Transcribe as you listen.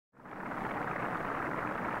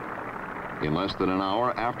In less than an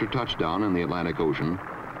hour after touchdown in the Atlantic Ocean,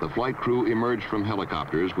 the flight crew emerged from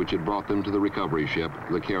helicopters which had brought them to the recovery ship,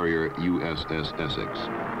 the carrier USS Essex.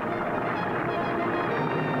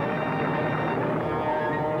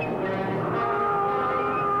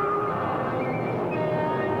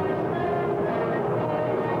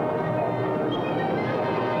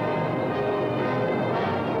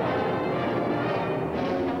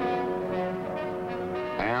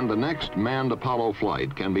 And the next manned Apollo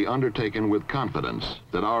flight can be undertaken with confidence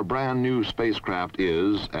that our brand new spacecraft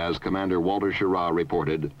is, as Commander Walter Schirra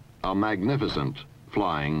reported, a magnificent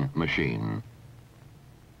flying machine.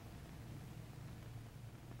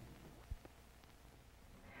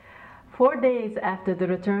 Four days after the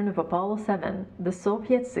return of Apollo 7, the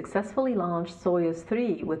Soviets successfully launched Soyuz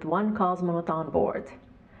 3 with one cosmonaut on board.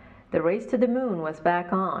 The race to the moon was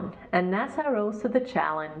back on, and NASA rose to the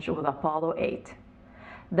challenge with Apollo 8.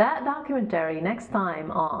 That documentary next time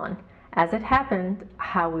on As It Happened,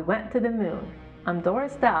 How We Went to the Moon. I'm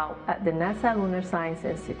Doris Dow at the NASA Lunar Science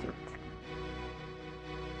Institute.